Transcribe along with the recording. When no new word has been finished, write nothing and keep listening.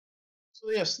So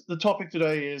yes, the topic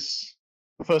today is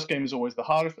the first game is always the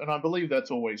hardest, and I believe that's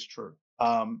always true.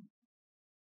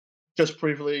 Just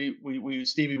briefly, we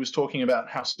Stevie was talking about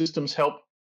how systems help.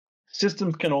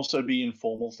 Systems can also be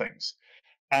informal things,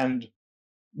 and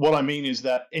what I mean is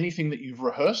that anything that you've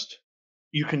rehearsed,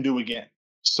 you can do again.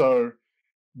 So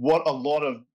what a lot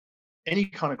of any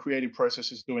kind of creative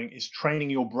process is doing is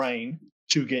training your brain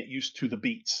to get used to the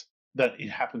beats that it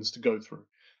happens to go through.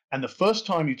 And the first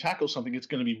time you tackle something, it's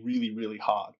going to be really, really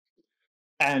hard.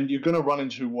 And you're going to run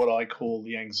into what I call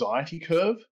the anxiety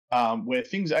curve, where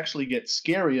things actually get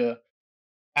scarier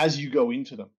as you go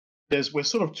into them. We're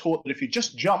sort of taught that if you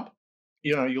just jump,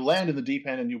 you'll land in the deep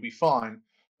end and you'll be fine.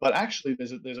 But actually,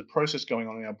 there's a process going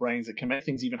on in our brains that can make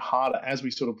things even harder as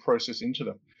we sort of process into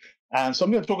them. And so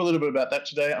I'm going to talk a little bit about that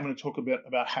today. I'm going to talk a bit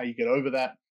about how you get over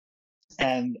that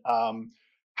and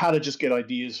how to just get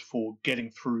ideas for getting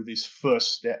through this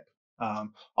first step.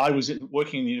 I was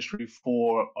working in the industry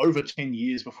for over 10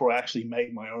 years before I actually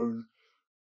made my own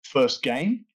first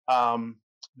game,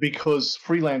 because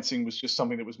freelancing was just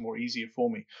something that was more easier for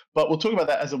me. But we'll talk about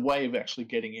that as a way of actually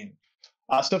getting in.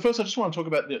 So first, I just want to talk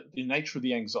about the nature of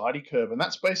the anxiety curve, and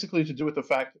that's basically to do with the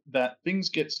fact that things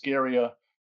get scarier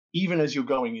even as you're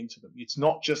going into them. It's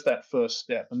not just that first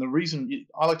step. And the reason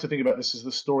I like to think about this is the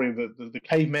story of the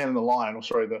caveman and the lion, or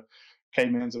sorry, the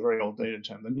caveman's a very old dated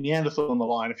term, the Neanderthal and the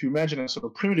lion. If you imagine a sort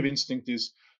of primitive instinct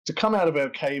is to come out of our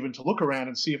cave and to look around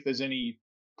and see if there's any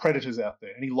predators out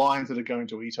there, any lions that are going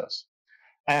to eat us.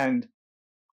 And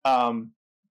the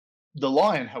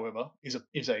lion, however, is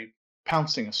a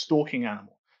pouncing, a stalking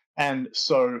animal. And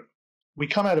so we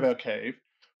come out of our cave,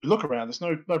 we look around, there's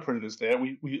no predators there,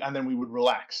 and then we would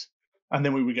relax. And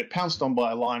then we would get pounced on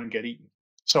by a lion and get eaten.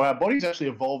 So our bodies actually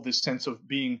evolved this sense of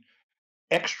being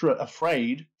extra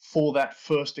afraid for that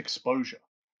first exposure.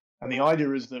 And the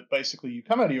idea is that basically you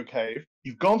come out of your cave,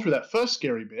 you've gone through that first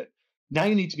scary bit, now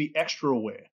you need to be extra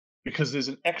aware because there's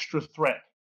an extra threat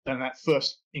than that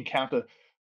first encounter.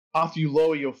 After you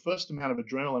lower your first amount of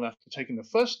adrenaline after taking the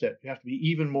first step, you have to be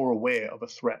even more aware of a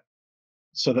threat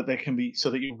so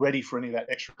that you're ready for any of that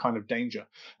extra kind of danger.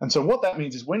 And so what that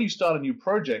means is when you start a new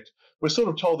project, we're sort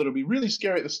of told that it'll be really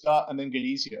scary at the start and then get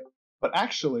easier. But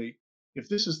actually, if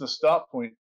this is the start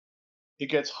point, it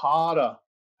gets harder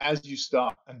as you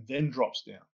start and then drops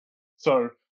down. So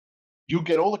you'll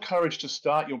get all the courage to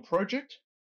start your project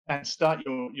and start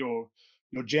your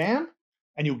jam,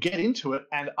 and you'll get into it.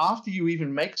 And after you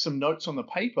even make some notes on the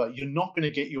paper, you're not going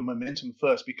to get your momentum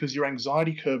first because your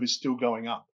anxiety curve is still going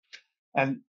up.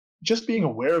 And just being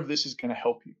aware of this is going to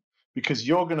help you because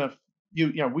you're going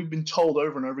to, we've been told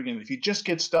over and over again, if you just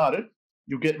get started,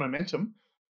 you'll get momentum.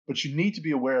 But you need to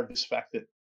be aware of this fact that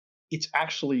it's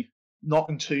actually not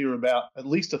until you're about at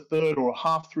least a third or a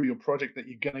half through your project that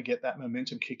you're going to get that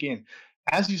momentum kick in.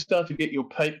 As you start to get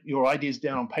your ideas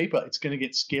down on paper, it's going to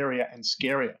get scarier and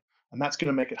scarier. And that's going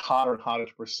to make it harder and harder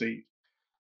to proceed.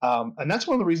 And that's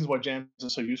one of the reasons why jams are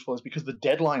so useful is because the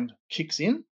deadline kicks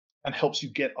in and helps you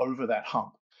get over that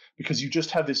hump because you just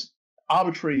have this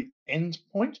arbitrary end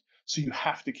point. So you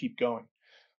have to keep going.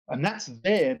 And that's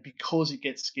there because it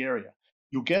gets scarier.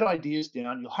 You'll get ideas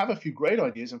down. You'll have a few great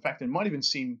ideas. In fact, it might even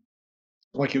seem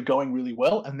like you're going really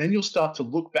well. And then you'll start to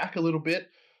look back a little bit.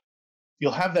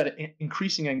 You'll have that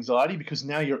increasing anxiety because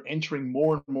now you're entering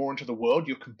more and more into the world.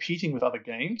 You're competing with other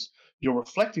games. You're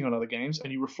reflecting on other games,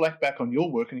 and you reflect back on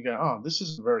your work and you go, oh, this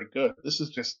isn't very good. This is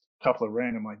just a couple of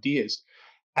random ideas.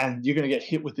 And you're going to get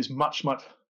hit with this much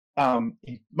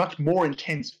more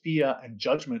intense fear and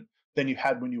judgment than you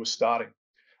had when you were starting.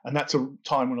 And that's a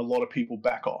time when a lot of people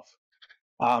back off.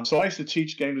 So I used to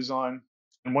teach game design,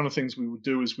 and one of the things we would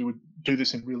do is we would do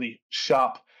this in really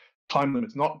sharp time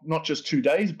limits, not just 2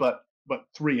 days, but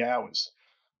 3 hours.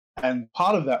 And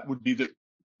part of that would be that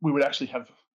we would actually have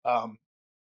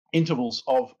intervals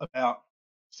of about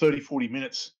 30, 40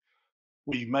 minutes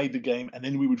where you made the game, and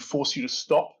then we would force you to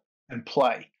stop and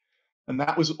play. And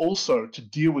that was also to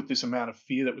deal with this amount of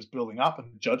fear that was building up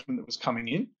and the judgment that was coming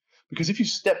in. Because if you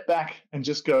step back and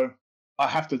just go, I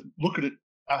have to look at it,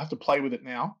 I have to play with it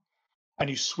now, and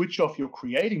you switch off your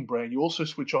creating brain, you also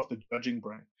switch off the judging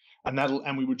brain.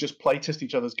 And we would just play test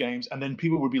each other's games, and then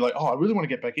people would be like, oh, I really want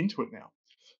to get back into it now.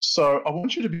 So I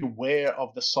want you to be aware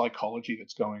of the psychology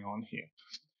that's going on here.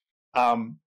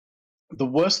 The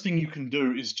worst thing you can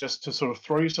do is just to sort of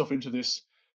throw yourself into this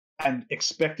and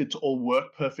expect it to all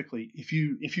work perfectly. If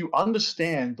you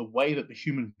understand the way that the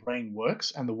human brain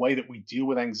works and the way that we deal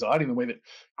with anxiety and the way that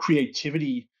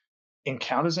creativity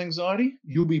encounters anxiety,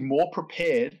 you'll be more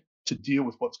prepared to deal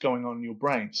with what's going on in your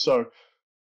brain. So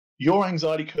your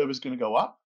anxiety curve is going to go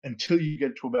up until you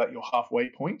get to about your halfway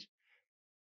point.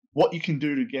 what you can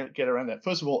do to get around that.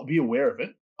 First of all, be aware of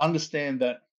it. Understand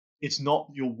that it's not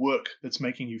your work that's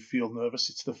making you feel nervous.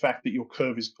 It's the fact that your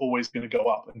curve is always going to go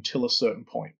up until a certain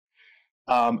point.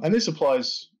 And this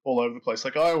applies all over the place.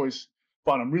 Like I always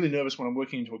find I'm really nervous when I'm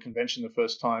working into a convention the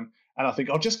first time, and I think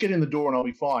I'll just get in the door and I'll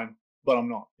be fine, but I'm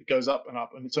not. It goes up and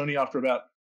up, and it's only after about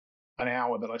an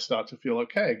hour that I start to feel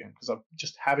okay again because I'm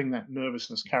just having that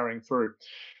nervousness carrying through.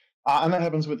 And that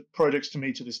happens with projects to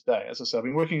me to this day. As I said, I've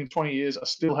been working in 20 years. I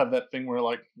still have that thing where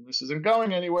like, this isn't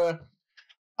going anywhere.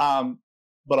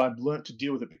 But I've learned to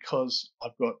deal with it because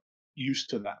I've got used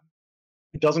to that.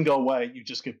 It doesn't go away. You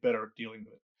just get better at dealing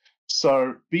with it.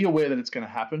 So be aware that it's going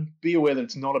to happen. Be aware that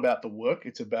it's not about the work.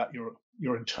 It's about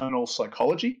your internal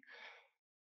psychology.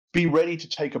 Be ready to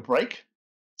take a break.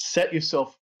 Set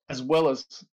yourself, as well as,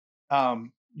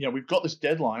 we've got this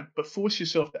deadline, but force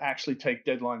yourself to actually take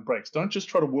deadline breaks. Don't just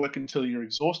try to work until you're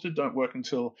exhausted. Don't work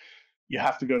until you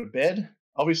have to go to bed.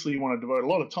 Obviously, you want to devote a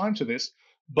lot of time to this,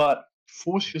 but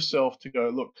force yourself to go,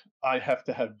 look, I have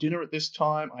to have dinner at this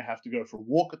time. I have to go for a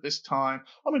walk at this time.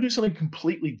 I'm going to do something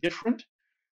completely different.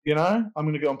 I'm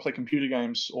going to go and play computer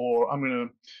games, or I'm going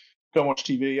to go and watch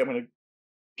TV. I'm going to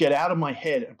get out of my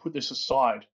head and put this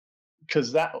aside,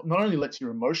 because that not only lets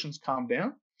your emotions calm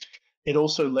down, it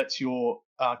also lets your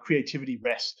creativity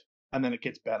rest, and then it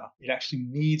gets better. It actually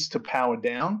needs to power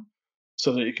down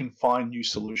so that it can find new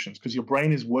solutions, because your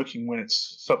brain is working when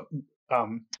it's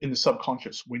in the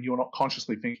subconscious, when you're not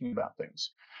consciously thinking about things.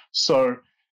 So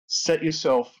set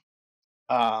yourself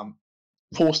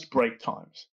forced break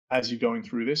times as you're going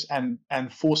through this, and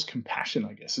forced compassion,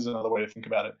 I guess, is another way to think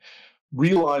about it.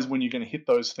 Realize when you're going to hit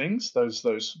those things,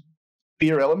 those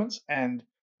fear elements, and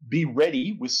be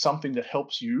ready with something that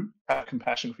helps you have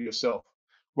compassion for yourself.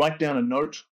 Write down a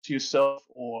note to yourself,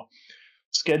 or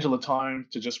schedule a time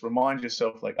to just remind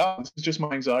yourself, like, oh, this is just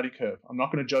my anxiety curve. I'm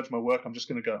not going to judge my work. I'm just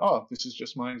going to go, oh, this is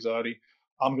just my anxiety.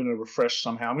 I'm going to refresh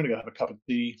somehow. I'm going to go have a cup of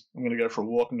tea. I'm going to go for a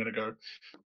walk. I'm going to go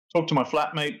talk to my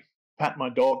flatmate, pat my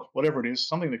dog, whatever it is,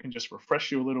 something that can just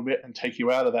refresh you a little bit and take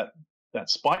you out of that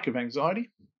spike of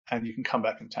anxiety, and you can come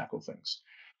back and tackle things.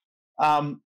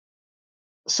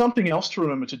 Something else to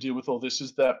remember to deal with all this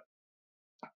is that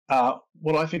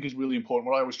what I think is really important,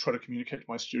 what I always try to communicate to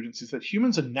my students, is that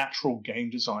humans are natural game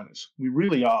designers. We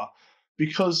really are,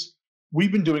 because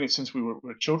we've been doing it since we were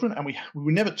children, and we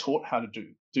were never taught how to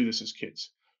do this as kids.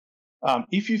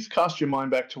 If you cast your mind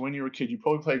back to when you were a kid, you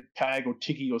probably played tag or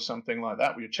tiki or something like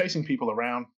that, where you're chasing people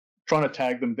around, trying to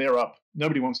tag them. They're up.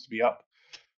 Nobody wants to be up.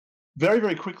 Very,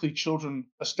 very quickly, children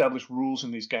establish rules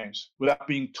in these games without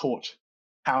being taught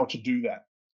how to do that,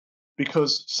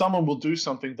 because someone will do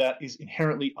something that is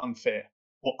inherently unfair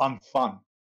or unfun.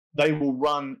 They will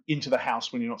run into the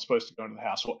house when you're not supposed to go into the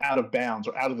house, or out of bounds,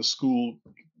 or out of the school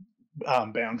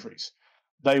boundaries.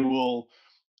 They will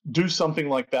do something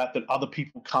like that other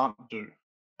people can't do,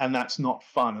 and that's not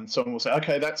fun. And someone will say,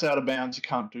 okay, that's out of bounds, you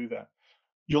can't do that.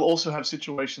 You'll also have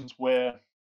situations where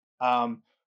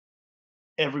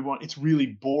it's really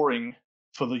boring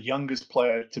for the youngest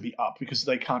player to be up because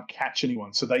they can't catch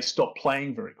anyone, so they stop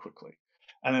playing very quickly.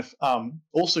 And if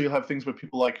also, you'll have things where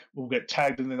people will get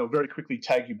tagged, and then they'll very quickly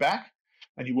tag you back,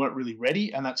 and you weren't really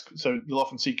ready. And so you'll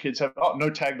often see kids have, no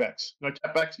tag backs, no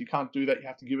tap backs, you can't do that, you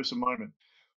have to give us a moment.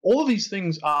 All of these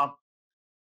things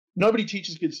nobody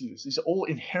teaches kids to do this. These are all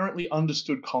inherently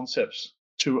understood concepts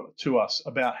to us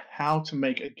about how to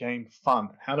make a game fun,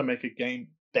 how to make a game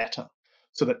better,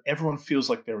 so that everyone feels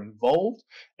like they're involved,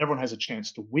 everyone has a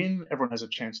chance to win, everyone has a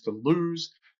chance to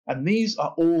lose. And these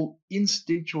are all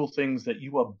instinctual things that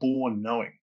you are born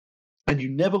knowing. And you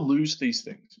never lose these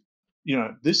things.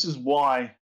 This is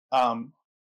why,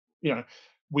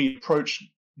 we approach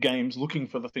games looking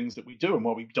for the things that we do, and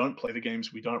why we don't play the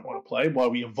games we don't want to play, why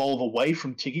we evolve away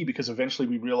from Tiki, because eventually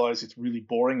we realize it's really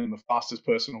boring and the fastest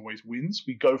person always wins.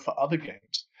 We go for other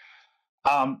games.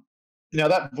 Now,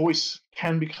 that voice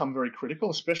can become very critical,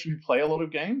 especially if you play a lot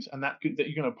of games, and that you're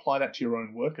going to apply that to your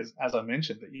own work, as I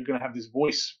mentioned, that you're going to have this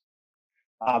voice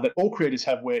that all creators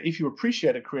have, where if you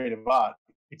appreciate a creative art,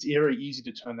 it's very easy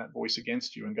to turn that voice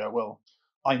against you and go, well,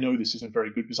 I know this isn't very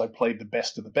good because I played the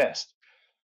best of the best.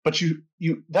 But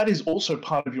that is also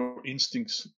part of your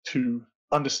instincts to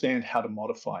understand how to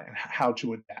modify and how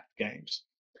to adapt games.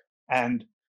 And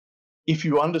if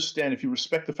you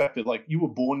respect the fact that you were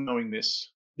born knowing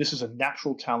this is a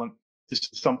natural talent, this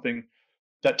is something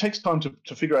that takes time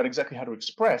to figure out exactly how to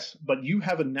express, but you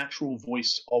have a natural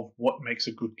voice of what makes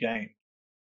a good game.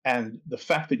 And the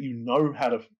fact that you know how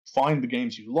to find the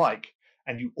games you like,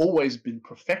 and you've always been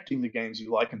perfecting the games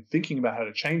you like and thinking about how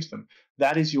to change them,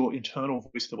 that is your internal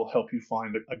voice that will help you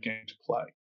find a game to play.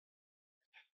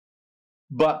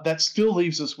 But that still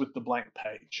leaves us with the blank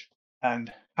page.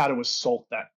 And how to assault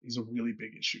that is a really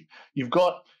big issue. You've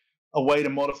got a way to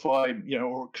modify,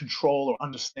 or control or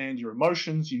understand your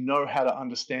emotions. You know how to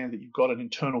understand that you've got an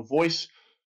internal voice.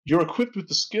 You're equipped with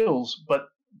the skills, but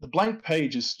the blank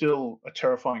page is still a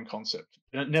terrifying concept.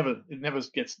 And it never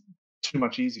gets too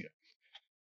much easier.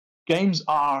 Games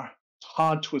are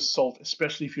hard to assault,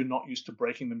 especially if you're not used to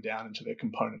breaking them down into their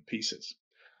component pieces.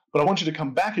 But I want you to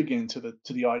come back again to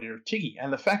the idea of Tiggy.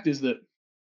 And the fact is that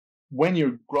when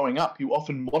you're growing up, you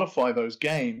often modify those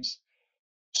games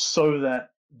so that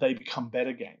they become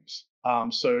better games.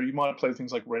 So you might play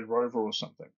things like Red Rover or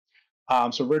something.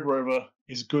 So Red Rover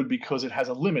is good because it has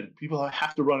a limit. People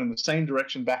have to run in the same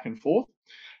direction back and forth.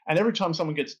 And every time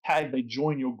someone gets tagged, they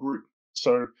join your group.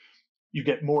 So you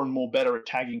get more and more better at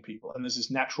tagging people. And there's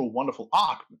this natural, wonderful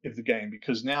arc of the game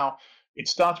because now it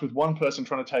starts with one person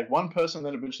trying to tag one person, and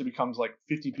then eventually becomes like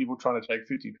 50 people trying to tag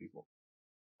 50 people.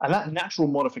 And that natural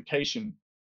modification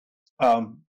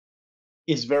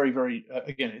is very, very,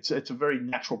 again, it's a very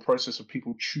natural process of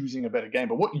people choosing a better game.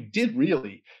 But what you did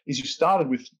really is you started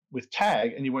with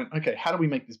tag and you went, okay, how do we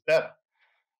make this better?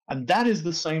 And that is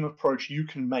the same approach you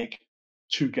can make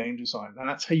to game design. And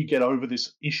that's how you get over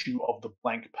this issue of the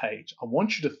blank page. I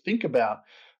want you to think about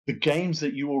the games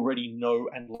that you already know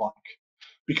and like.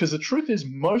 Because the truth is,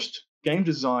 most game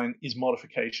design is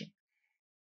modification.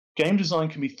 Game design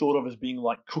can be thought of as being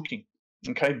like cooking.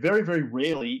 Okay, very, very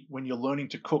rarely when you're learning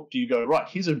to cook do you go, right,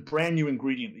 here's a brand new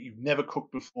ingredient that you've never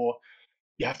cooked before.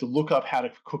 You have to look up how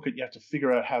to cook it. You have to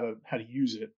figure out how to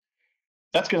use it.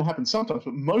 That's going to happen sometimes,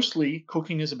 but mostly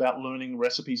cooking is about learning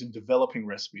recipes and developing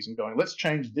recipes and going, let's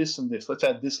change this and this. Let's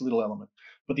add this little element.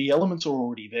 But the elements are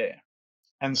already there.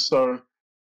 And so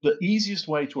the easiest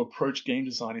way to approach game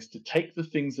design is to take the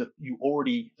things that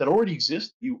already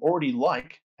exist, you already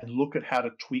like, and look at how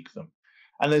to tweak them.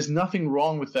 And there's nothing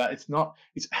wrong with that.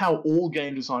 It's how all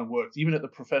game design works, even at the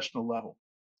professional level.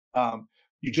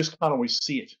 You just can't always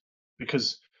see it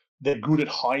because they're good at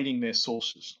hiding their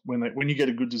sources. When you get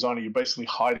a good designer, you're basically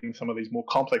hiding some of these more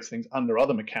complex things under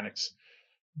other mechanics.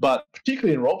 But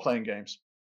particularly in role-playing games,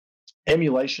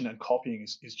 emulation and copying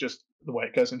is just the way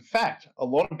it goes. In fact, a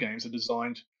lot of games are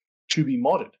designed to be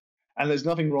modded. And there's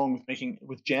nothing wrong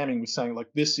with jamming, with saying,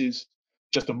 like, this is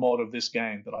just a mod of this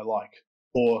game that I like.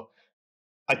 Or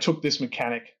I took this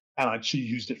mechanic and I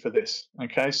used it for this.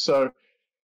 Okay. So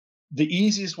the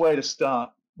easiest way to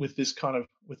start with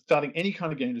starting any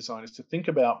kind of game design is to think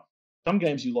about some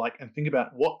games you like and think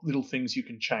about what little things you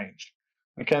can change.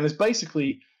 Okay, and there's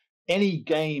basically any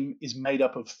game is made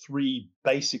up of three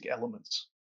basic elements.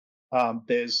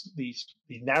 There's the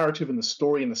narrative and the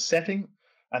story and the setting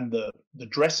and the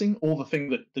dressing, all the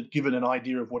things that give it an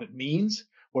idea of what it means,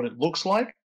 what it looks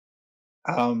like,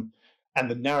 and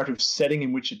the narrative setting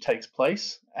in which it takes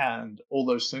place, and all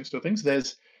those sort of things.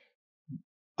 There's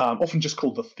often just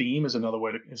called the theme is another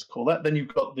way to call that. Then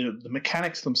you've got the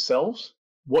mechanics themselves,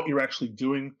 what you're actually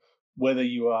doing, whether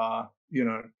you are,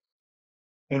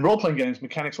 in role-playing games,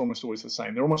 mechanics are almost always the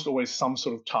same. They're almost always some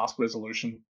sort of task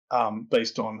resolution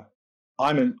based on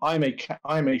I'm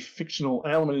a fictional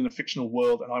element in a fictional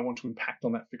world, and I want to impact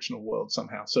on that fictional world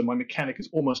somehow. So my mechanic is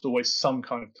almost always some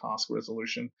kind of task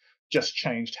resolution, just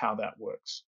changed how that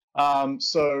works.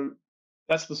 So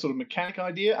that's the sort of mechanic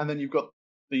idea, and then you've got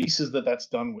the pieces that's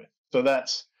done with. So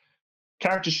that's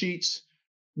character sheets,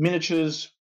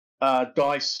 miniatures,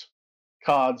 dice,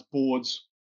 cards, boards,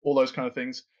 all those kind of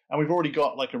things. And we've already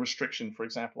got like a restriction, for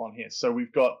example, on here. So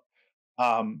we've got,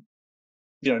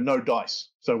 no dice.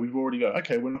 So we've already got,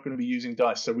 okay, we're not going to be using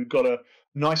dice. So we've got a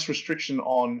nice restriction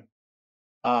on,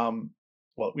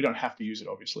 well, we don't have to use it,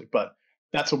 obviously, but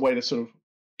that's a way to sort of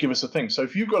give us a thing. So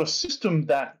if you've got a system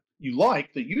that you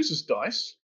like that uses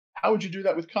dice, how would you do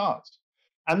that with cards?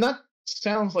 And that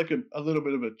sounds like a little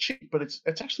bit of a cheat, but it's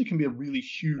actually can be a really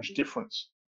huge difference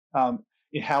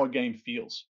in how a game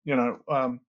feels.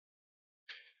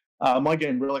 My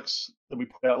game Relics that we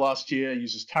put out last year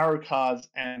uses tarot cards,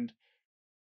 and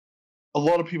a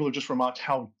lot of people have just remarked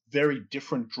how very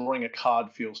different drawing a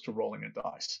card feels to rolling a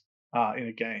dice in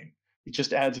a game. It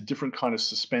just adds a different kind of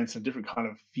suspense and different kind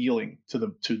of feeling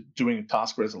to doing a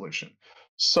task resolution.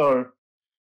 So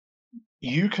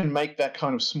you can make that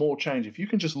kind of small change. If you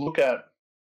can just look at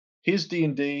here's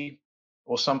D&D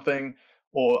or something,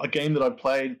 or a game that I've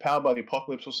played, Powered by the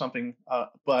Apocalypse or something,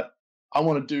 but I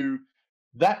want to do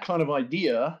that kind of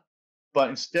idea, but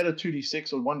instead of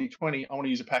 2d6 or 1d20, I want to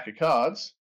use a pack of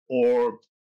cards or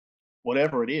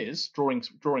whatever it is,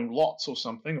 drawing lots or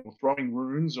something, or throwing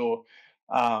runes or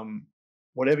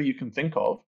whatever you can think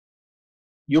of.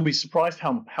 You'll be surprised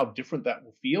how different that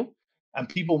will feel, and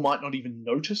people might not even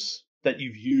notice that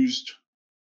you've used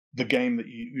the game that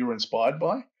you were inspired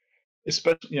by.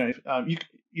 Especially,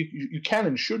 you can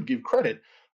and should give credit,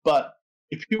 but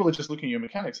if people are just looking at your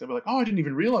mechanics, they'll be like, "Oh, I didn't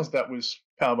even realize that was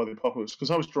Powered by the Apocalypse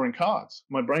because I was drawing cards.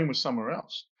 My brain was somewhere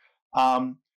else."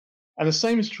 And the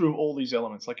same is true of all these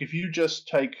elements. Like if you just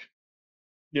take,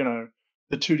 the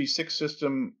 2d6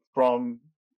 system from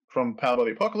Powered by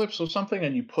the Apocalypse or something,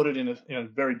 and you put it in a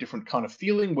very different kind of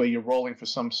feeling where you're rolling for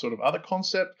some sort of other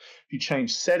concept. If you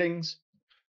change settings,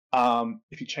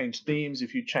 if you change themes,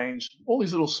 if you change all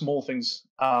these little small things,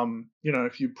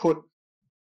 if you put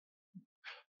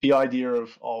the idea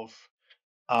of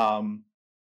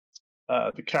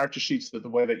the character sheets, that the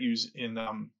way they use in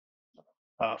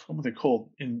what were they called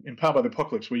in Powered by the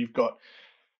Apocalypse, where you've got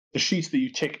the sheets that you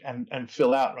tick and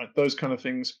fill out, right? Those kind of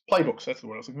things. Playbooks, that's the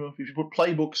word I was looking for. If you put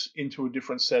playbooks into a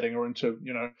different setting or into,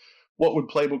 what would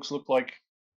playbooks look like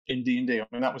in D&D? I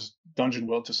mean, that was Dungeon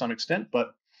World to some extent,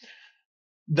 but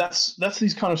that's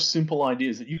these kind of simple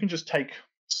ideas that you can just take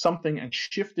something and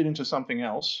shift it into something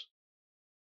else,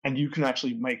 and you can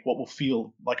actually make what will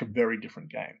feel like a very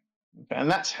different game. Okay? And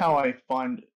that's how I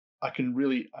find I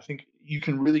think you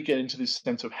can really get into this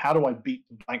sense of, how do I beat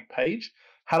the blank page?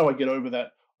 How do I get over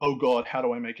that, oh God, how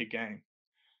do I make a game?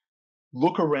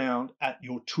 Look around at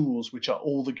your tools, which are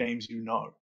all the games you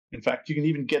know. In fact, you can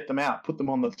even get them out, put them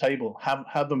on the table,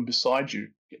 have them beside you,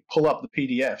 pull up the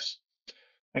PDFs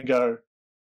and go,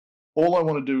 all I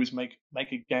want to do is make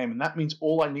a game. And that means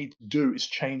all I need to do is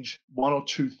change one or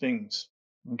two things.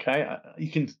 Okay, you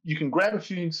can grab a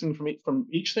few things from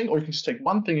each thing, or you can just take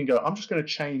one thing and go, I'm just going to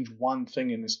change one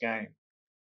thing in this game,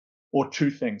 or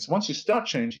two things. Once you start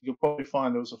changing, you'll probably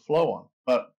find there was a flow on.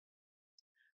 But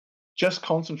just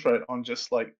concentrate on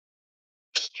just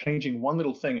changing one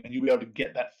little thing, and you'll be able to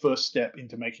get that first step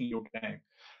into making your game.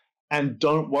 And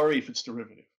don't worry if it's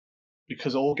derivative,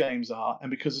 because all games are, and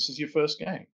because this is your first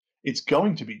game, it's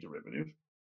going to be derivative.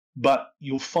 But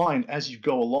you'll find as you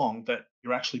go along that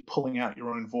you're actually pulling out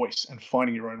your own voice and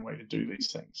finding your own way to do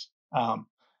these things.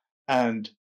 And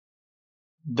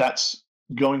that's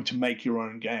going to make your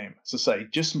own game. So say,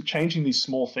 just changing these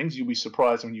small things, you'll be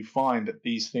surprised when you find that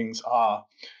these things are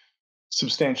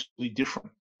substantially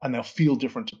different, and they'll feel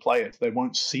different to players. They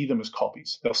won't see them as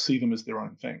copies. They'll see them as their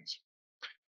own things.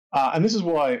 And this is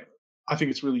why I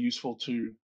think it's really useful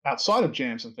to, outside of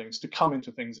jams and things, to come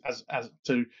into things as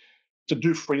to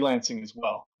do freelancing as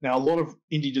well. Now, a lot of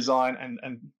indie design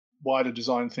and wider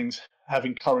design things have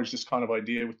encouraged this kind of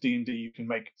idea. With D&D, you can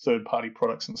make third-party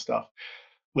products and stuff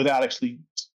without actually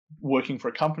working for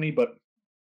a company. But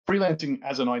freelancing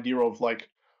as an idea of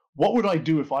what would I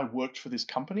do if I worked for this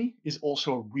company is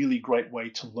also a really great way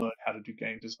to learn how to do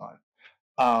game design,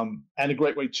 and a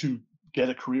great way to get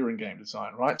a career in game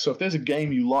design, right? So if there's a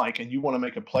game you like and you want to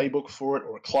make a playbook for it,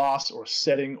 or a class, or a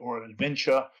setting, or an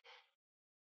adventure,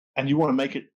 and you want to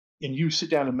make it, and you sit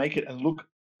down and make it and look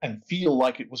and feel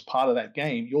like it was part of that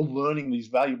game, you're learning these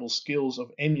valuable skills of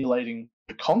emulating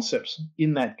the concepts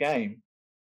in that game,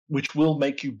 which will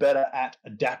make you better at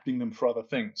adapting them for other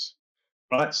things,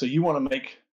 right? So you want to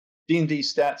make D&D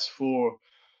stats for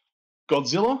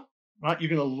Godzilla, right?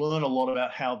 You're going to learn a lot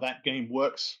about how that game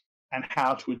works and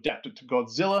how to adapt it to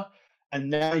Godzilla. And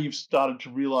now you've started to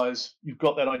realize you've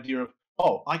got that idea of,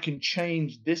 oh, I can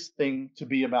change this thing to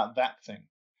be about that thing.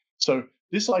 So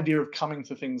this idea of coming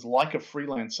to things like a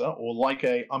freelancer, or like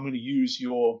I'm going to use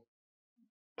your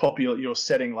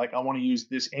setting, like I want to use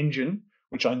this engine,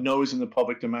 which I know is in the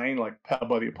public domain, like Powered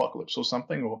by the Apocalypse or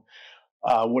something, or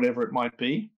whatever it might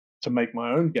be, to make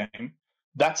my own game.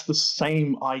 That's the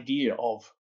same idea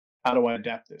of, how do I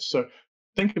adapt this? So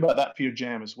think about that for your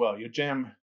jam as well. Your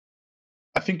jam,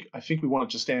 I think we want it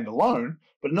to stand alone,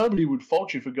 but nobody would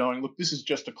fault you for going, look, this is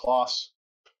just a class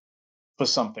for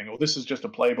something, or this is just a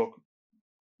playbook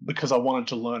because I wanted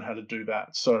to learn how to do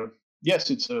that. So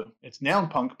yes, it's noun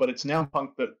punk, but it's noun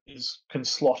punk that can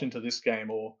slot into this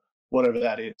game or whatever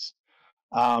that is.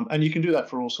 And you can do that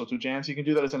for all sorts of jams. You can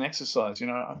do that as an exercise.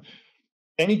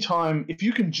 Anytime, if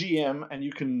you can GM and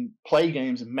you can play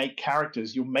games and make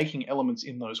characters, you're making elements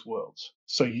in those worlds.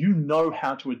 So you know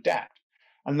how to adapt.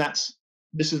 And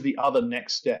this is the other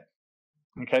next step.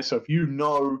 Okay, so if you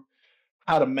know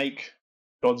how to make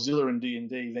Godzilla in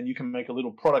D&D, then you can make a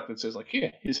little product that says,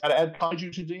 here's how to add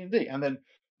kaiju to D&D. And then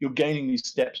you're gaining these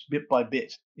steps bit by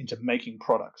bit into making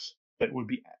products that would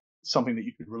be something that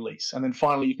you could release. And then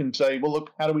finally you can say, well,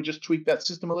 look, how do we just tweak that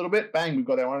system a little bit? Bang, we've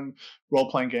got our own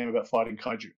role-playing game about fighting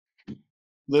kaiju.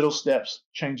 Little steps,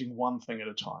 changing one thing at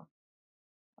a time.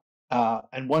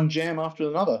 And one jam after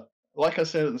another. Like I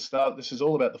said at the start, this is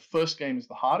all about the first game is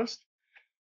the hardest.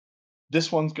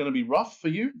 This one's going to be rough for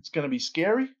you. It's going to be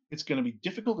scary It's going to be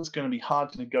difficult. It's going to be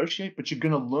hard to negotiate, but you're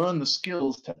going to learn the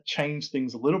skills to change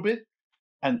things a little bit.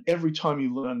 And every time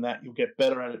you learn that, you'll get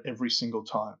better at it every single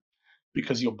time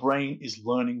because your brain is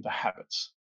learning the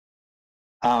habits.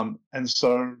 And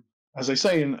so, as they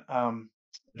say in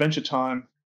Adventure Time,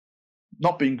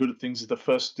 not being good at things is the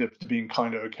first step to being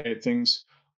kind of okay at things.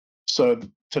 So,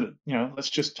 let's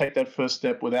just take that first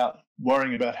step without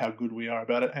worrying about how good we are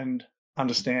about it and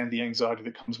understand the anxiety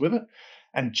that comes with it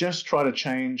and just try to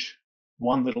change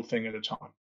one little thing at a time.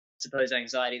 I suppose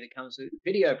anxiety that comes with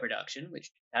video production,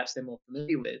 which perhaps they're more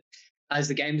familiar with. As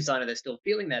the game designer, they're still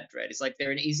feeling that dread. Is like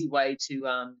there an easy way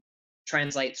to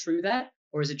translate through that,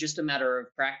 or is it just a matter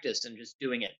of practice and just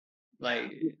doing it?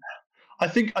 Like, I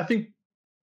think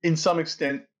in some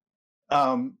extent,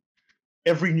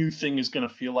 every new thing is going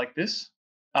to feel like this.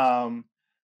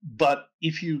 But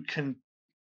if you can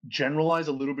generalize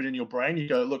a little bit in your brain, you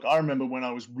go, look, I remember when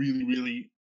I was really, really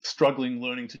struggling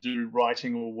learning to do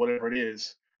writing or whatever it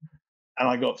is, and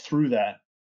I got through that.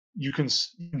 You can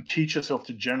teach yourself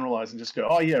to generalize and just go,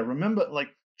 oh yeah, remember, like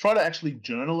try to actually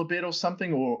journal a bit or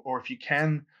something, or if you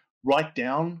can, write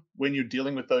down when you're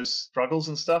dealing with those struggles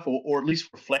and stuff, or at least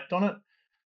reflect on it.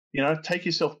 Take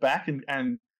yourself back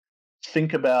and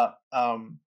think about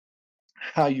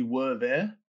how you were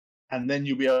there, and then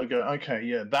you'll be able to go, okay,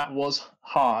 yeah, that was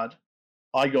hard.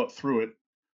 I got through it.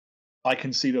 I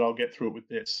can see that I'll get through it with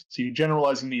this. So you're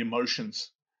generalizing the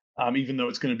emotions, even though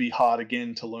it's going to be hard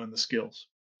again to learn the skills.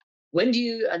 when do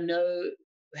you know?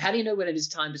 How do you know when it is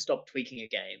time to stop tweaking a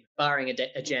game, barring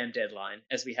a jam deadline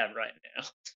as we have right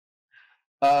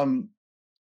now? Um,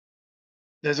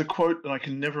 there's a quote, and I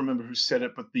can never remember who said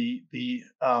it, but the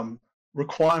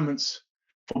requirements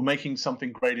for making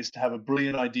something great is to have a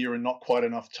brilliant idea and not quite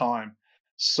enough time.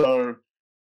 So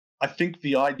I think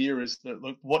the idea is that,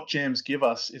 look, what jams give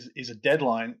us is a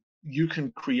deadline. You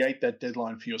can create that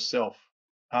deadline for yourself.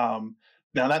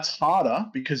 Now that's harder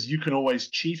because you can always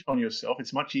cheat on yourself.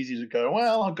 It's much easier to go,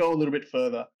 well, I'll go a little bit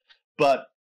further, but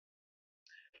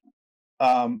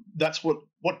that's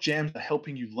what jams are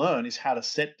helping you learn is how to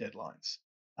set deadlines,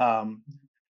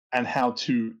 and how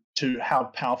how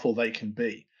powerful they can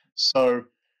be. So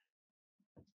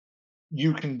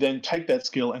you can then take that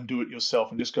skill and do it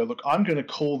yourself and just go, look, I'm going to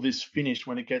call this finished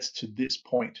when it gets to this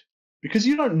point, because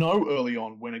you don't know early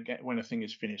on when a thing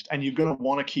is finished, and you're going to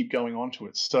want to keep going on to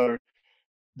it. So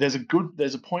there's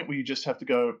a point where you just have to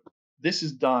go, this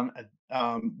is done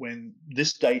when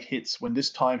this date hits, when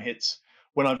this time hits,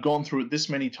 when I've gone through it this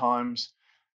many times,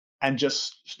 and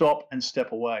just stop and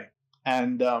step away.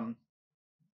 And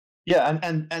yeah,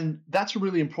 and that's a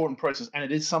really important process, and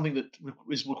it is something that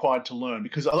is required to learn,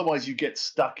 because otherwise you get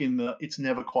stuck in the it's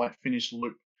never quite finished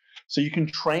loop. So you can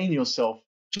train yourself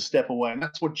to step away, and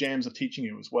that's what jams are teaching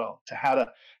you as well, to how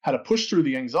to push through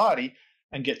the anxiety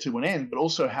and get to an end, but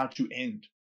also how to end.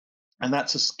 And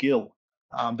that's a skill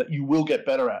that you will get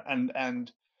better at,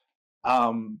 and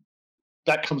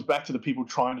that comes back to the people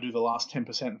trying to do the last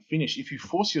 10% and finish. If you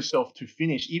force yourself to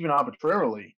finish, even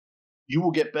arbitrarily, you will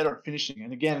get better at finishing.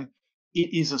 And again,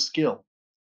 it is a skill.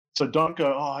 So don't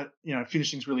go, oh,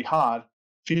 finishing's really hard.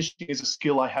 Finishing is a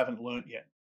skill I haven't learned yet,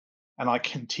 and I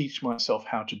can teach myself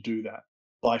how to do that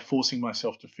by forcing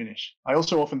myself to finish. I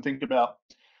also often think about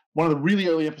one of the really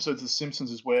early episodes of The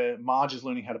Simpsons is where Marge is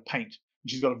learning how to paint.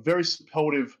 She's got a very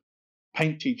supportive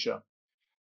paint teacher.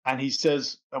 And he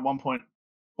says at one point,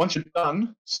 once you're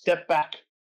done, step back.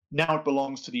 Now it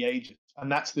belongs to the ages.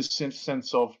 And that's this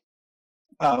sense of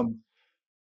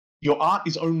your art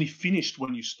is only finished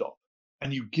when you stop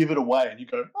and you give it away and you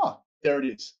go, oh, there it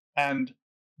is. And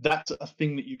that's a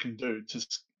thing that you can do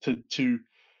to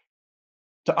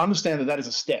understand that is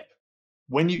a step.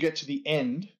 When you get to the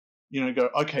end, go,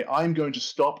 okay, I'm going to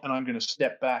stop and I'm going to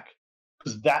step back,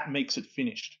 because that makes it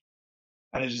finished.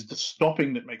 And it is the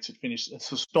stopping that makes it finished. It's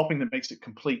the stopping that makes it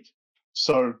complete.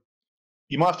 So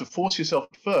you might have to force yourself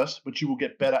at first, but you will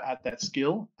get better at that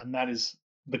skill. And that is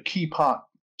the key part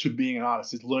to being an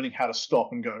artist, is learning how to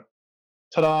stop and go,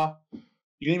 ta-da.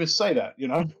 You can even say that,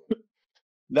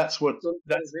 That's what. So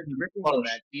that's on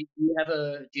that. Do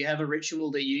you have a ritual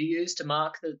that you use to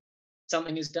mark that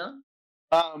something is done?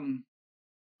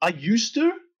 I used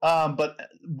to, but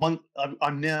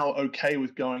I'm now okay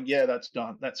with going, yeah, that's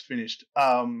done, that's finished.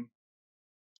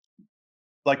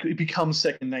 Like it becomes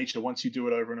second nature once you do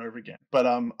it over and over again. But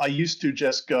I used to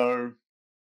just go,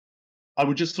 I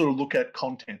would just sort of look at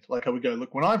content. Like I would go,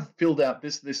 look, when I've filled out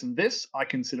this, this, and this, I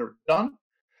consider it done.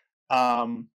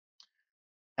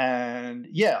 And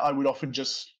yeah, I would often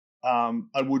just,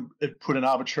 I would put an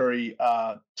arbitrary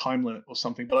time limit or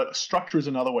something. But structure is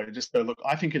another way to just go, look,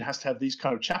 I think it has to have these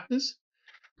kind of chapters.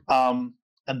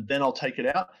 and then I'll take it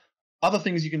out. Other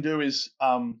things you can do is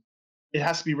it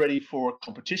has to be ready for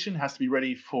competition, has to be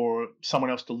ready for someone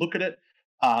else to look at it,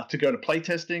 to go to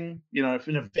playtesting. You know, if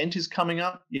an event is coming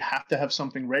up, you have to have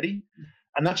something ready.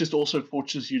 And that just also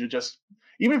forces you to just,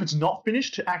 even if it's not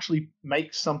finished, to actually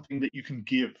make something that you can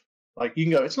give. Like you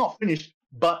can go, it's not finished,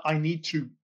 but I need to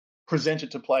present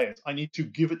it to players. I need to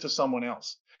give it to someone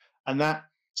else. And that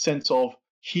sense of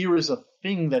here is a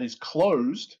thing that is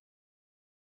closed,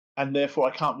 and therefore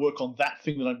I can't work on that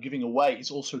thing that I'm giving away,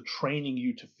 is also training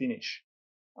you to finish.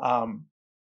 Um,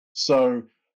 so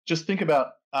just think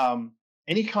about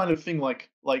any kind of thing like,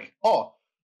 oh,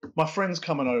 my friend's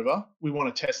coming over, we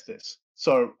want to test this.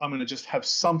 So I'm going to just have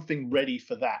something ready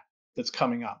for that that's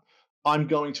coming up. I'm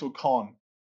going to a con.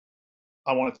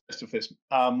 I want to test this.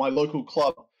 My local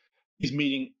club is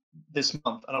meeting this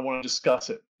month, and I want to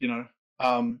discuss it. You know,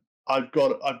 I've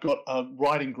got a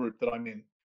writing group that I'm in,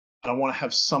 and I want to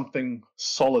have something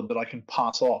solid that I can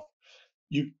pass off.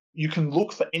 You can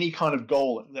look for any kind of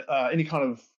goal, any kind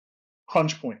of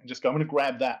crunch point, and just go, I'm going to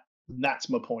grab that. And that's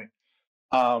my point.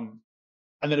 And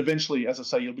then eventually, as I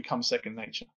say, you'll become second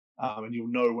nature, and you'll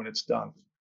know when it's done.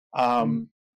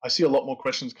 I see a lot more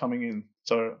questions coming in,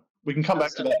 so we can come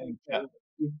back to that. Yeah.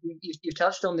 You've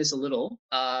touched on this a little,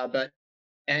 but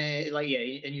like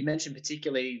yeah, and you mentioned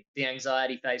particularly the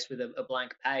anxiety faced with a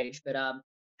blank page. But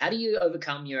how do you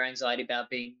overcome your anxiety about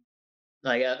being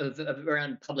like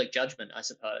around public judgment? I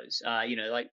suppose you know,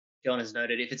 like John has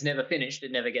noted, if it's never finished,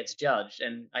 it never gets judged.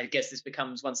 And I guess this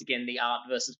becomes once again the art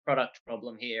versus product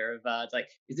problem here. Of it's like,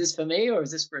 is this for me or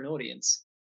is this for an audience?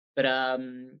 But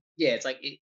yeah, it's like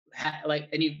like,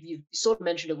 and you sort of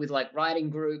mentioned it with like writing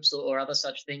groups or other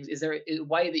such things. Is there a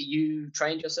way that you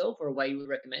trained yourself, or a way you would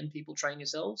recommend people train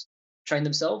themselves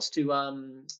to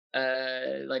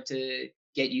like to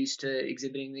get used to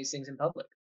exhibiting these things in public?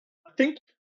 I think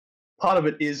part of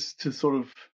it is to sort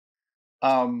of,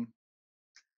 um,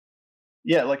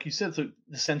 yeah, like you said, so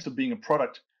the sense of being a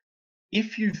product.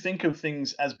 If you think of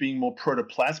things as being more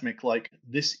protoplasmic, like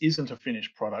this isn't a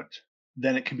finished product,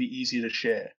 then it can be easier to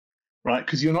share, right?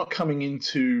 Because you're not coming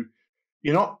into,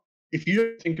 you're not, if you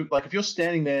don't think of, like, if you're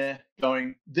standing there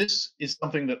going, this is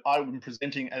something that I'm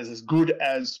presenting as good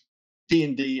as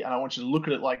D&D, and I want you to look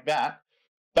at it like that,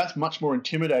 that's much more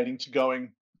intimidating to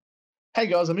going, hey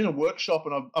guys, I'm in a workshop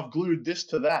and I've glued this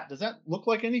to that. Does that look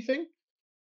like anything?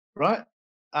 Right?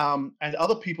 And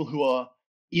other people who are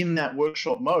in that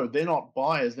workshop mode, they're not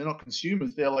buyers, they're not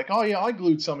consumers. They're like, oh yeah, I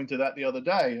glued something to that the other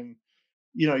day, and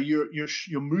you know,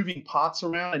 you're moving parts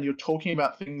around and you're talking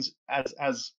about things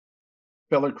as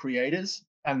fellow creators,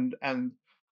 and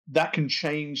that can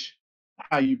change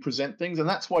how you present things, and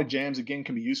that's why jams again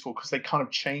can be useful because they kind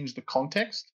of change the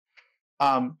context.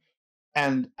 Um,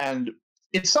 and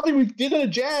it's something we did in a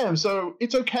jam, so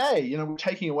it's okay. You know, we're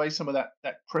taking away some of that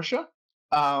pressure.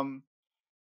 Um,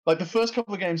 like the first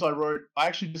couple of games I wrote, I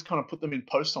actually just kind of put them in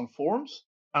posts on forums.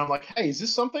 And I'm like, hey, is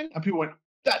this something? And people went,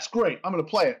 that's great. I'm going to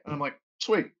play it. And I'm like,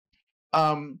 sweet.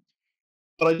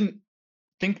 But I didn't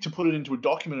think to put it into a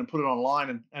document and put it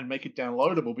online and make it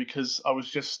downloadable because I was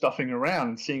just stuffing around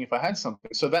and seeing if I had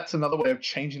something. So that's another way of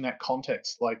changing that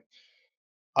context. Like,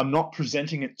 I'm not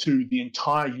presenting it to the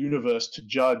entire universe to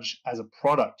judge as a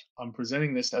product. I'm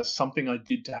presenting this as something I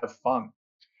did to have fun.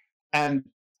 And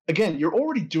again, you're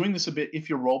already doing this a bit if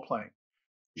you're role playing.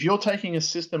 If you're taking a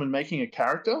system and making a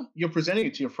character, you're presenting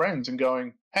it to your friends and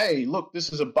going, hey, look,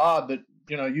 this is a bard that,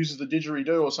 you know, uses the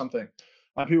didgeridoo or something.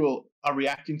 And people are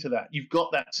reacting to that. You've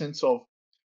got that sense of,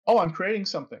 oh, I'm creating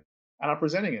something and I'm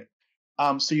presenting it.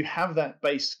 So you have that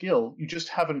base skill. You just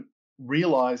haven't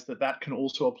realized that that can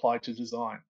also apply to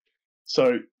design.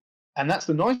 So, and that's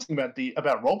the nice thing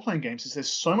about role playing games is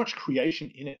there's so much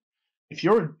creation in it. If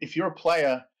you're a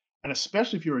player, and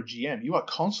especially if you're a GM, you are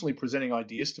constantly presenting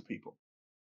ideas to people.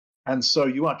 And so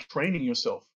you are training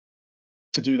yourself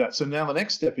to do that. So now the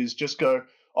next step is just go,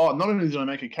 oh, not only did I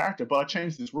make a character, but I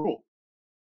changed this rule.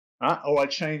 Right? Or I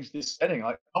changed this setting.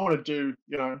 Like I want to do,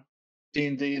 you know,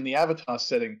 D&D in the avatar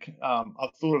setting.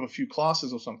 I've thought of a few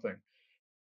classes or something.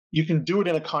 You can do it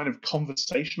in a kind of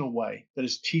conversational way that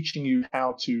is teaching you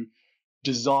how to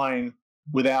design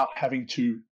without having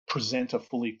to present a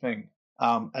fully thing.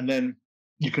 And then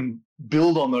you can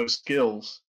build on those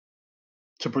skills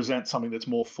to present something that's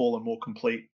more full and more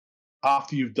complete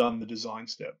after you've done the design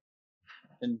step.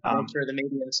 And the nature of the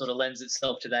medium sort of lends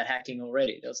itself to that hacking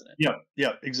already, doesn't it?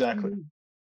 Yeah, exactly.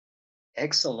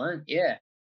 Excellent. Yeah.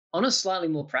 On a slightly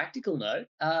more practical note,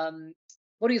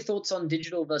 what are your thoughts on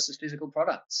digital versus physical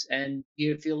products? And do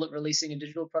you feel that releasing a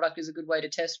digital product is a good way to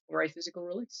test for a physical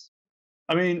release?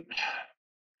 I mean,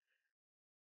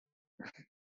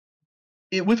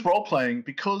 with role playing,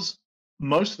 because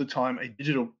most of the time a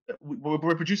digital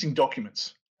we're producing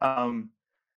documents.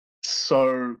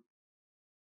 So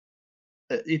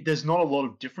there's not a lot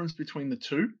of difference between the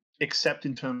two, except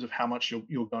in terms of how much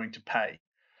you're going to pay.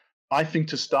 I think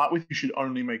to start with, you should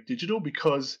only make digital,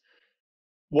 because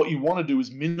what you want to do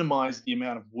is minimize the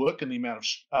amount of work and the amount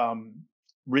of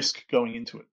risk going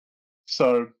into it.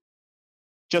 So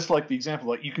just like the example,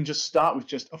 like you can just start with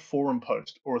just a forum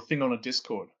post or a thing on a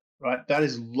Discord, right? That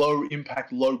is low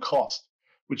impact, low cost,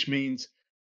 which means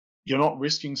you're not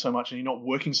risking so much and you're not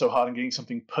working so hard and getting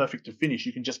something perfect to finish.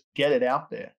 You can just get it out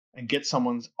there and get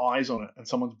someone's eyes on it and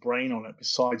someone's brain on it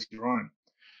besides your own.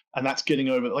 And that's getting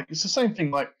over, like, it's the same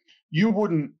thing. Like, you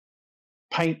wouldn't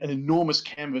paint an enormous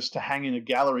canvas to hang in a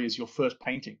gallery as your first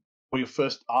painting or your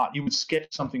first art. You would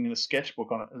sketch something in a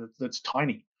sketchbook on it that's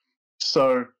tiny.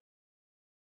 So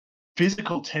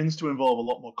physical tends to involve a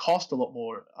lot more cost, a lot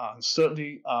more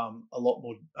uncertainty, a lot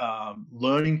more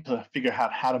learning to figure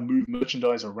out how to move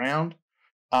merchandise around.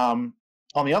 On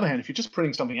the other hand, if you're just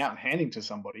printing something out and handing to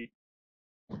somebody,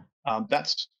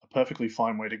 that's a perfectly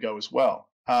fine way to go as well.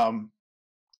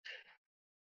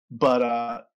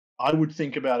 But I would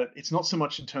think about it. It's not so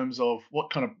much in terms of what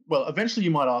kind of, well, eventually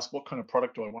you might ask, what kind of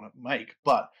product do I want to make?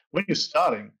 But when you're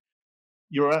starting,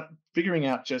 you're figuring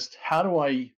out just how do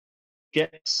I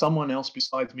get someone else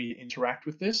besides me to interact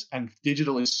with this? And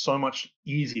digital is so much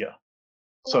easier.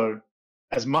 So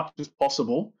as much as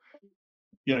possible,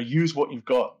 use what you've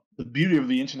got. The beauty of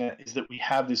the internet is that we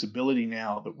have this ability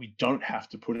now that we don't have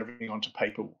to put everything onto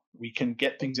paper. We can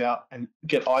get things out and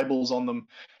get eyeballs on them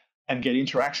and get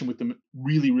interaction with them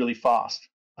really, really fast,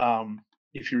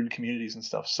 if you're in communities and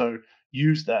stuff. So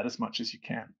use that as much as you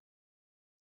can.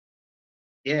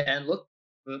 Yeah, and look,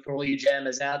 for all you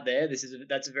jammers out there,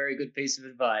 that's a very good piece of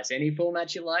advice. Any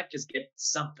format you like, just get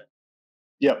something.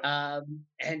 Yep.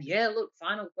 And yeah, look,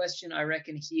 final question I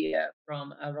reckon here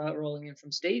from rolling in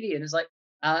from Stevie, and it's like,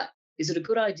 is it a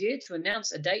good idea to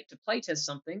announce a date to playtest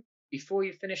something before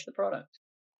you finish the product?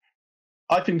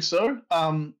 I think so.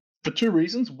 For two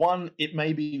reasons. One, it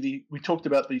may be we talked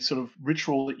about the sort of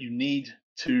ritual that you need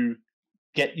to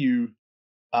get you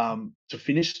to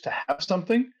finish, to have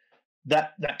something.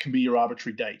 That can be your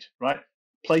arbitrary date, right?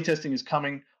 Playtesting is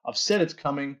coming. I've said it's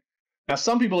coming. Now,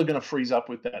 some people are going to freeze up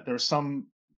with that. There are some,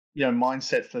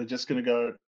 mindsets that are just going to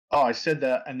go, "Oh, I said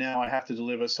that, and now I have to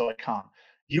deliver, so I can't."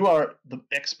 You are the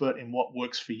expert in what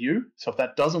works for you. So if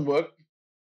that doesn't work,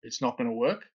 it's not going to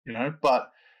work,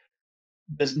 But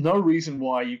there's no reason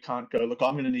why you can't go, look,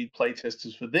 I'm going to need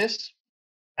playtesters for this,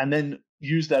 and then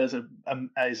use that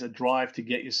as a drive to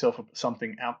get yourself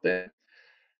something out there.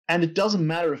 And it doesn't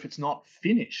matter if it's not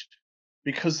finished,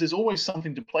 because there's always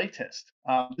something to playtest.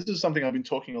 This is something I've been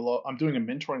talking a lot. I'm doing a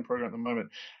mentoring program at the moment.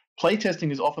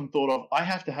 Playtesting is often thought of, I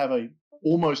have to have a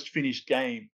almost finished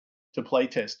game to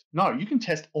playtest. No, you can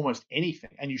test almost anything,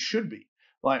 and you should be.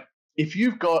 Like, if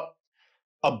you've got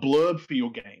a blurb for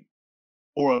your game,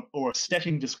 or a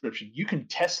setting description, you can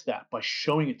test that by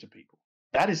showing it to people.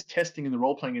 That is testing in the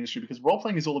role-playing industry, because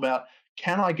role-playing is all about,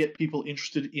 can I get people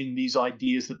interested in these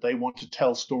ideas that they want to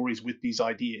tell stories with these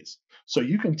ideas? So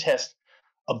you can test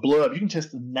a blurb, you can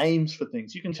test the names for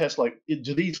things, you can test, like,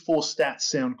 do these 4 stats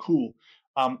sound cool?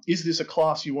 Is this a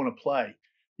class you want to play?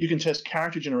 You can test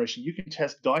character generation, you can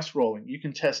test dice rolling, you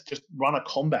can test just run a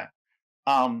combat.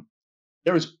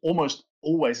 There is almost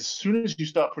always, as soon as you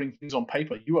start putting things on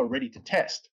paper, you are ready to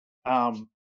test.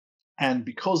 And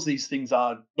because these things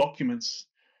are documents,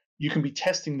 you can be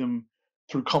testing them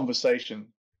through conversation,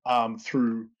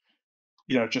 through,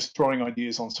 just throwing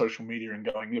ideas on social media and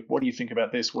going, look, what do you think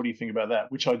about this? What do you think about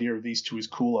that? Which idea of these two is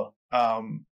cooler?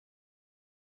 And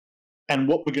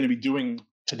what we're going to be doing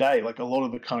today, like a lot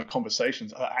of the kind of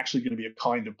conversations are actually going to be a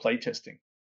kind of playtesting.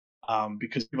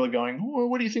 Because people are going, oh,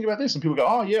 what do you think about this? And people go,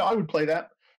 oh yeah, I would play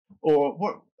that. Or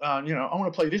what, I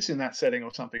want to play this in that setting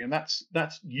or something. And that's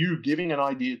you giving an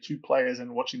idea to players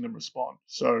and watching them respond.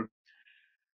 So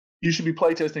you should be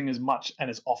playtesting as much and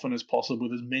as often as possible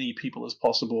with as many people as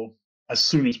possible, as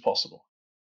soon as possible.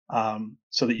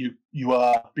 So that you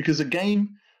are, because a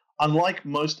game, unlike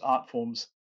most art forms,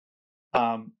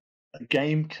 a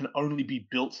game can only be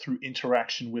built through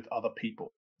interaction with other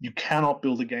people. You cannot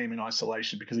build a game in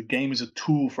isolation, because a game is a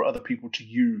tool for other people to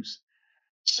use.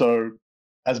 So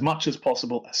as much as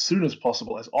possible, as soon as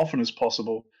possible, as often as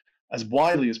possible, as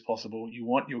widely as possible, you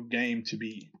want your game to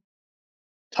be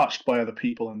touched by other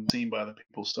people and seen by other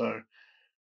people. So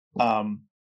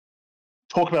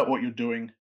talk about what you're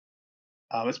doing.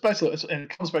 It's basically, and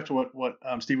it comes back to what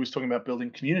Steve was talking about,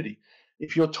 building community.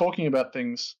 If you're talking about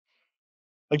things,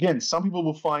 again, some people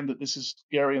will find that this is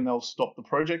scary and they'll stop the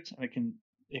project, and it can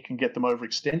it can get them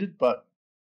overextended. But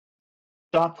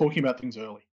start talking about things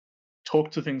early.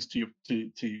 Talk to things to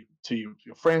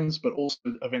your friends, but also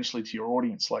eventually to your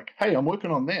audience. Like, hey, I'm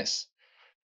working on this.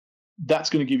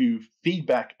 That's going to give you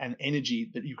feedback and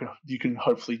energy that you can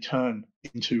hopefully turn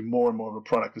into more and more of a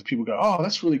product, because people go, oh,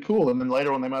 that's really cool, and then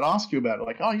later on they might ask you about it,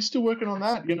 like, oh, you're still working on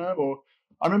that, or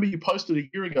I remember you posted a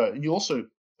year ago. And you also,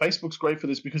 Facebook's great for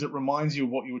this because it reminds you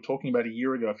of what you were talking about a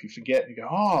year ago. If you forget, you go,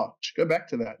 oh, I should go back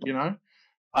to that.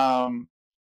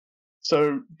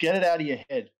 So get it out of your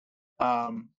head,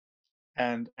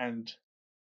 and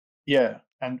yeah,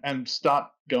 and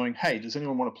start going, hey, does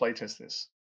anyone want to play test this?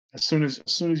 As soon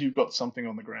as you've got something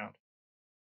on the ground.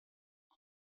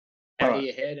 Out of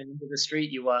your head and into the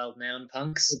street, you wild noun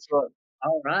punks. That's right.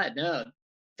 All right, no,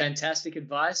 fantastic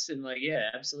advice, and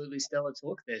absolutely stellar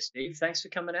talk there, Steve. Thanks for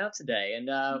coming out today. And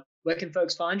where can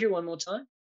folks find you one more time?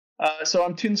 So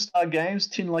I'm Tinstar Games,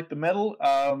 tin like the metal.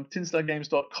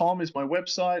 Tinstargames.com is my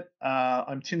website.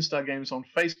 I'm Tinstar Games on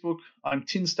Facebook. I'm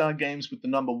Tinstar Games with the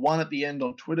number 1 at the end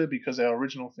on Twitter because our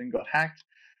original thing got hacked.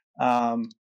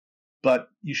 But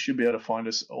you should be able to find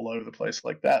us all over the place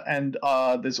like that. And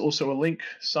there's also a link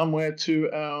somewhere to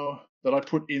that I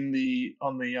put on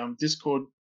the Discord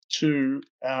to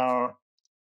our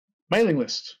mailing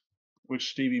list,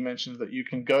 which Stevie mentioned that you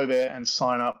can go there and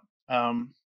sign up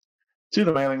to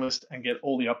the mailing list and get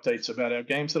all the updates about our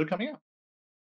games that are coming out.